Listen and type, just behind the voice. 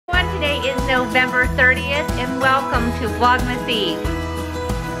Today is November 30th and welcome to Vlogmas Eve.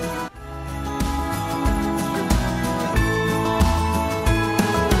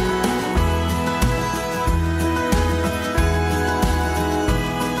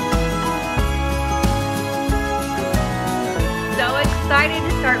 Excited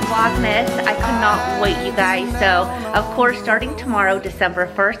to start Vlogmas. I cannot wait, you guys. So, of course, starting tomorrow, December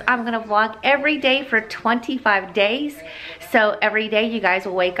 1st, I'm gonna vlog every day for 25 days. So every day you guys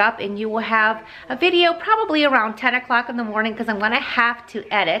will wake up and you will have a video probably around 10 o'clock in the morning because I'm gonna have to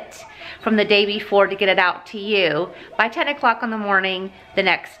edit from the day before to get it out to you by 10 o'clock in the morning the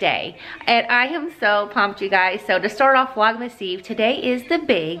next day. And I am so pumped, you guys. So to start off Vlogmas Eve, today is the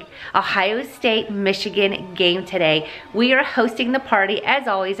big Ohio State-Michigan game today. We are hosting the party as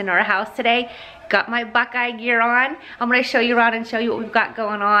always in our house today. Got my Buckeye gear on. I'm gonna show you around and show you what we've got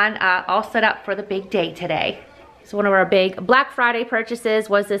going on, all set up for the big day today. So one of our big Black Friday purchases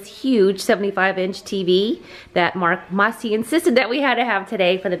was this huge 75-inch TV that Mark Mussey insisted that we had to have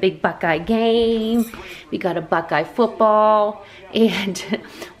today for the big Buckeye game. We got a Buckeye football and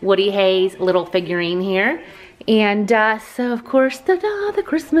Woody Hayes little figurine here. And so of course the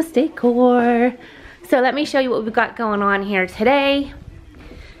Christmas decor. So let me show you what we've got going on here today.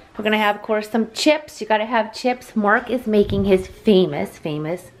 We're gonna have, of course, some chips. You gotta have chips. Mark is making his famous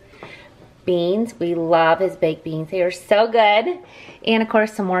beans. We love his baked beans. They are so good. And of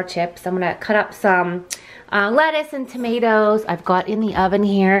course, some more chips. I'm gonna cut up some lettuce and tomatoes. I've got in the oven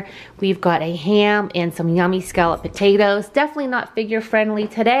here. We've got a ham and some yummy scalloped potatoes. Definitely not figure friendly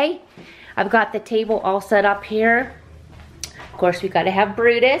today. I've got the table all set up here. Of course, we've got to have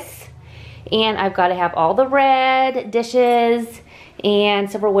Brutus. And I've got to have all the red dishes and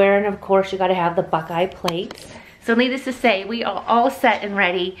silverware, and of course you got to have the Buckeye plates. So needless to say, we are all set and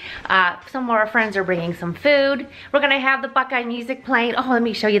ready. Some of our friends are bringing some food. We're gonna have the Buckeye music playing. Oh, let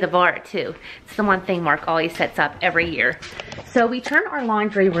me show you the bar too. It's the one thing Mark always sets up every year. So we turn our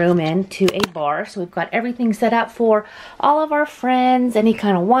laundry room into a bar. So we've got everything set up for all of our friends, any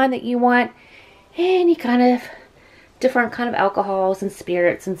kind of wine that you want, any kind of different kind of alcohols and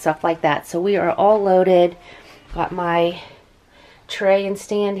spirits and stuff like that. So we are all loaded. Got my tray and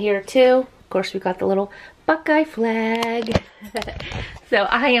stand here too. Of course, we got the little Buckeye flag. So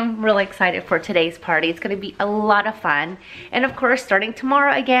I am really excited for today's party. It's going to be a lot of fun. And of course, starting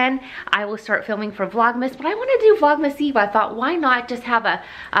tomorrow again, I will start filming for Vlogmas. But I want to do Vlogmas Eve. I thought, why not just have a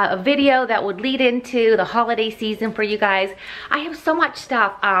video that would lead into the holiday season for you guys. I have so much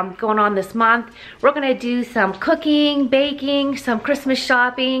stuff going on this month. We're going to do some cooking, baking, some Christmas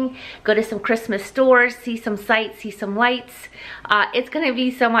shopping, go to some Christmas stores, see some sights, see some lights. It's going to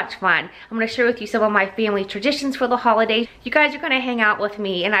be so much fun. I'm going to share with you some of my family traditions for the holidays. You guys are going to hang out with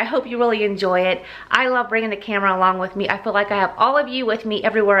me, and I hope you really enjoy it. I love bringing the camera along with me. I feel like I have all of you with me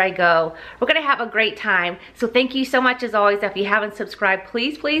everywhere I go. We're going to have a great time. So thank you so much as always. If you haven't subscribed,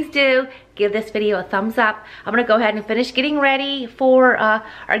 please do. Give this video a thumbs up. I'm going to go ahead and finish getting ready for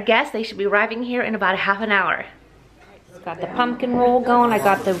our guests. They should be arriving here in about a half an hour. Got the pumpkin roll going. I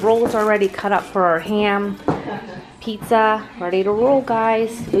got the rolls already cut up for our ham. Pizza, ready to roll,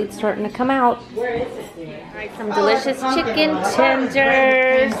 guys. Food's starting to come out. Alright, some delicious chicken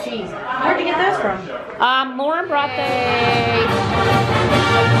tenders. Where'd you get those from? Lauren brought those.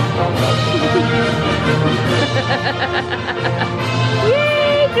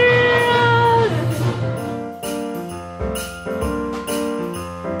 Yay, girls!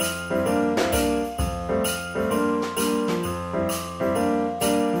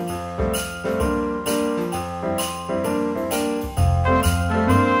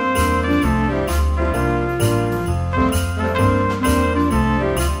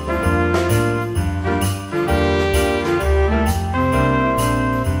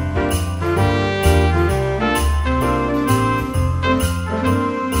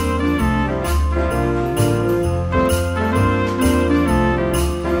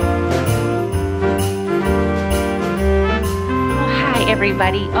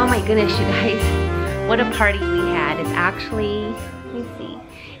 Everybody, oh my goodness, you guys, what a party we had. It's actually, let me see,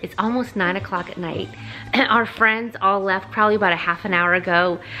 it's almost 9 o'clock at night. Our friends all left probably about a half an hour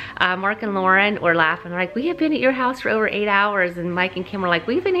ago. Mark and Lauren were laughing. They're like, we have been at your house for over 8 hours. And Mike and Kim were like,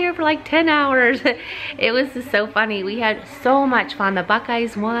 we've been here for like 10 hours. It was just so funny. We had so much fun. The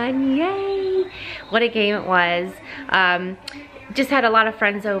Buckeyes won, yay. What a game it was. Just had a lot of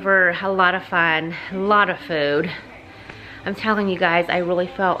friends over, had a lot of fun, a lot of food. I'm telling you guys, I really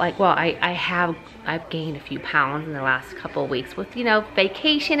felt like, well, I've gained a few pounds in the last couple of weeks with, you know,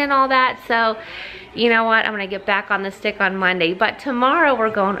 vacation and all that. So, you know what, I'm gonna get back on the stick on Monday. But tomorrow we're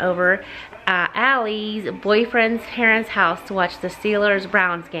going over Allie's boyfriend's parents' house to watch the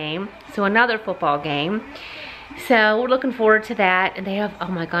Steelers-Browns game. So another football game. So we're looking forward to that. And they have, oh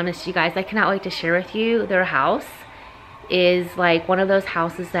my goodness, you guys, I cannot wait to share with you. Their house is like one of those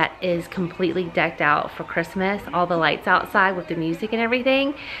houses that is completely decked out for Christmas. All the lights outside with the music and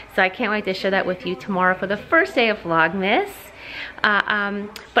everything. So I can't wait to share that with you tomorrow for the first day of Vlogmas.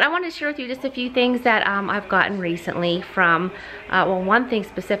 But I want to share with you just a few things that I've gotten recently from, well, one thing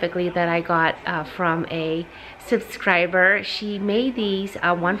specifically that I got from a subscriber. She made these,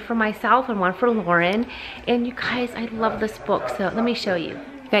 one for myself and one for Lauren. And you guys, I love this book. So let me show you.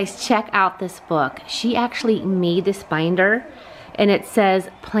 Guys, check out this book. She actually made this binder, and it says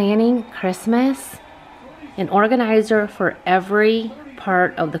Planning Christmas, an organizer for every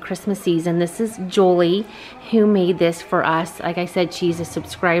part of the Christmas season. This is Julie who made this for us. Like I said, she's a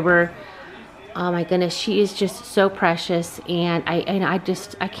subscriber. Oh my goodness, she is just so precious, and I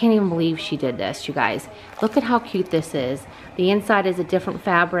can't even believe she did this, you guys. Look at how cute this is. The inside is a different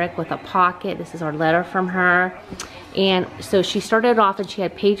fabric with a pocket. This is our letter from her. And so she started off and she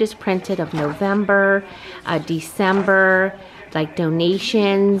had pages printed of November, December, like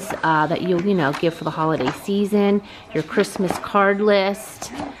donations that you'll, you know, give for the holiday season, your Christmas card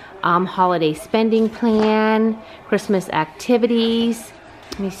list, holiday spending plan, Christmas activities.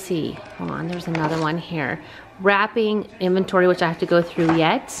 Let me see, hold on, there's another one here. Wrapping inventory, which I have to go through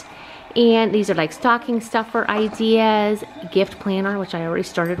yet. And these are like stocking stuffer ideas, gift planner, which I already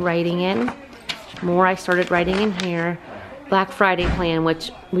started writing in. More I started writing in here. Black Friday plan,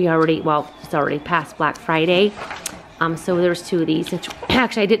 which we already, well, it's already past Black Friday. So there's 2 of these.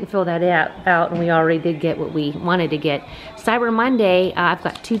 Actually, I didn't fill that out, and we already did get what we wanted to get. Cyber Monday, I've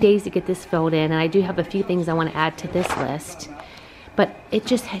got 2 days to get this filled in, and I do have a few things I want to add to this list. But it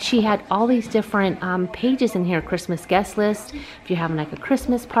just, she had all these different pages in here. Christmas guest list, if you're having like a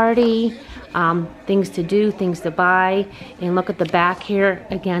Christmas party, things to do, things to buy. And look at the back here.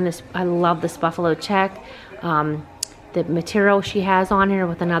 Again, this, I love this buffalo check. The material she has on here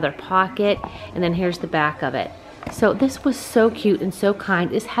with another pocket. And then here's the back of it. So this was so cute and so kind.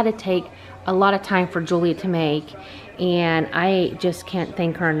 This had to take a lot of time for Julia to make. And I just can't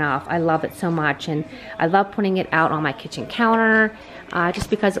thank her enough. I love it so much, and I love putting it out on my kitchen counter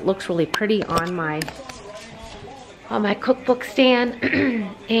just because it looks really pretty on my cookbook stand.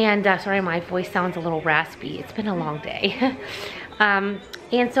 And sorry, my voice sounds a little raspy. It's been a long day.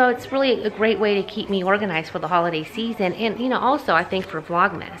 And so it's really a great way to keep me organized for the holiday season, and you know, also I think for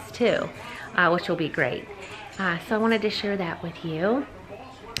Vlogmas too, which will be great. So I wanted to share that with you.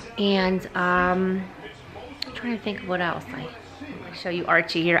 And I'm trying to think of what else. I'm going to show you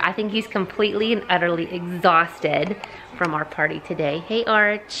Archie here. I think he's completely and utterly exhausted from our party today. Hey,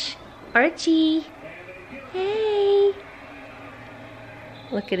 Arch. Archie. Hey.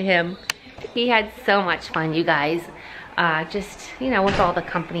 Look at him. He had so much fun, you guys. Just, you know, with all the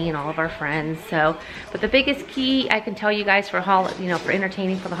company and all of our friends. So, but the biggest key I can tell you guys for for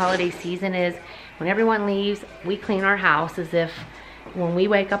entertaining for the holiday season is when everyone leaves, we clean our house as if when we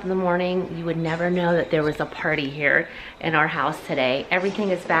wake up in the morning, you would never know that there was a party here in our house today.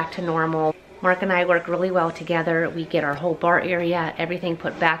 Everything is back to normal. Mark and I work really well together. We get our whole bar area, everything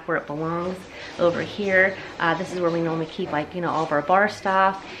put back where it belongs over here. This is where we normally keep, like, you know, all of our bar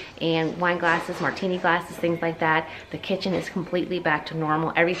stuff and wine glasses, martini glasses, things like that. The kitchen is completely back to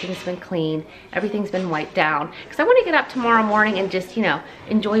normal. Everything's been clean. Everything's been wiped down. Because I want to get up tomorrow morning and just, you know,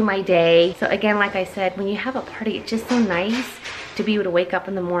 enjoy my day. So again, like I said, when you have a party, it's just so nice to be able to wake up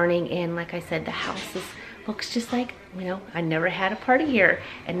in the morning and, like I said, the house looks just like, you know, I never had a party here.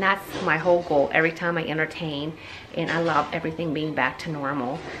 And that's my whole goal every time I entertain. And I love everything being back to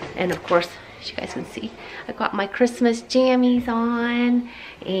normal. And of course, as you guys can see, I got my Christmas jammies on.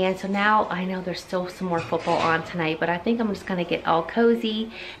 And so now I know there's still some more football on tonight, but I think I'm just gonna get all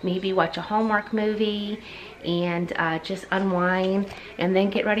cozy, maybe watch a Hallmark movie, and just unwind, and then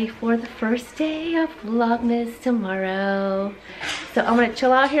get ready for the first day of Vlogmas tomorrow. So I'm gonna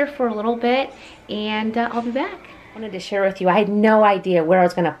chill out here for a little bit, and I'll be back. I wanted to share with you, I had no idea where I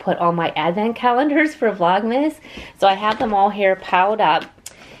was gonna put all my advent calendars for Vlogmas. So I have them all here piled up,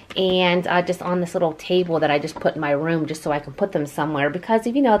 and just on this little table that I just put in my room just so I can put them somewhere because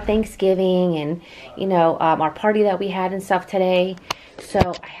of, you know, Thanksgiving and, you know, our party that we had and stuff today. So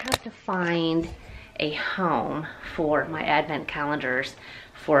I have to find a home for my advent calendars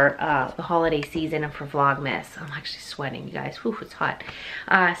for the holiday season and for Vlogmas. I'm actually sweating, you guys. Whew, it's hot.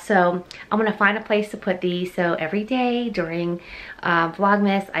 So I'm gonna find a place to put these. So every day during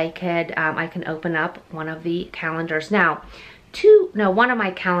Vlogmas, I can open up one of the calendars. Now, one of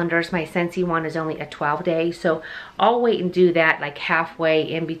my calendars, my Scentsy one, is only a 12-day, so I'll wait and do that like halfway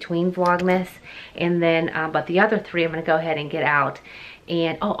in between Vlogmas, and then but the other 3 I'm gonna go ahead and get out.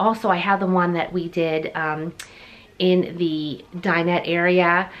 And oh, also I have the one that we did in the dinette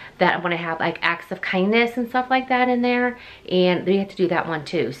area that I want to have like acts of kindness and stuff like that in there, and we have to do that one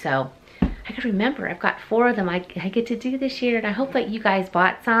too. So I can remember, I've got 4 of them I get to do this year, and I hope that you guys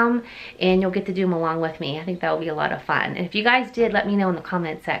bought some and you'll get to do them along with me. I think that will be a lot of fun. And if you guys did, let me know in the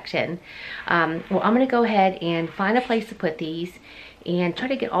comment section. Well, I'm gonna go ahead and find a place to put these and try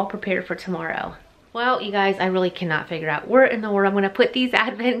to get all prepared for tomorrow. Well, you guys, I really cannot figure out where in the world I'm gonna put these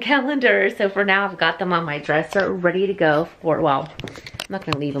advent calendars. So for now, I've got them on my dresser ready to go for, well, I'm not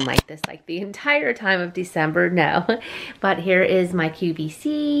gonna leave them like this like the entire time of December, no. But here is my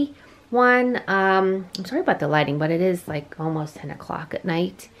QVC one. I'm sorry about the lighting, but it is like almost 10 o'clock at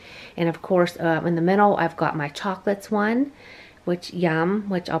night. And of course, in the middle, I've got my chocolates one, which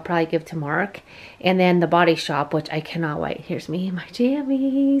I'll probably give to Mark. And then the Body Shop, which I cannot wait. Here's me in my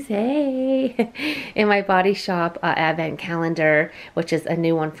jammies, hey. In my Body Shop advent calendar, which is a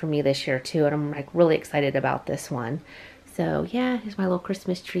new one for me this year too. And I'm like really excited about this one. So yeah, here's my little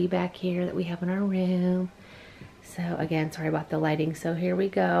Christmas tree back here that we have in our room. So again, sorry about the lighting. So here we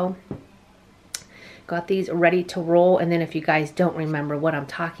go. Got these ready to roll. And then if you guys don't remember what I'm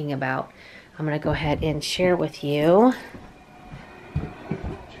talking about, I'm going to go ahead and share with you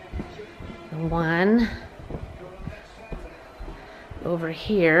the one over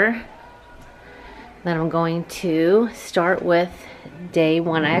here that I'm going to start with day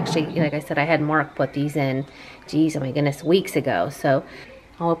 1. I actually, like I said, I had Mark put these in, geez, oh my goodness, weeks ago. So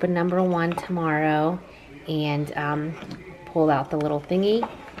I'll open number 1 tomorrow and pull out the little thingy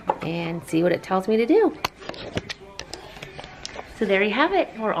and see what it tells me to do. So there you have it.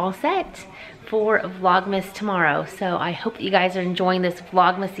 We're all set for Vlogmas tomorrow. So I hope that you guys are enjoying this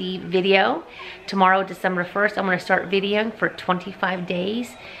Vlogmas Eve video. Tomorrow, December 1st, I'm going to start videoing for 25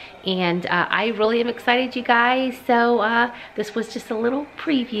 days. And I really am excited, you guys. So this was just a little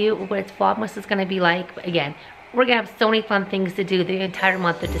preview of what Vlogmas is going to be like. But again, we're going to have so many fun things to do the entire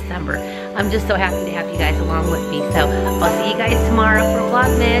month of December. I'm just so happy to have you guys along with me. So I'll see you guys tomorrow for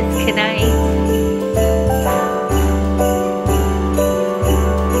Vlogmas. Good night.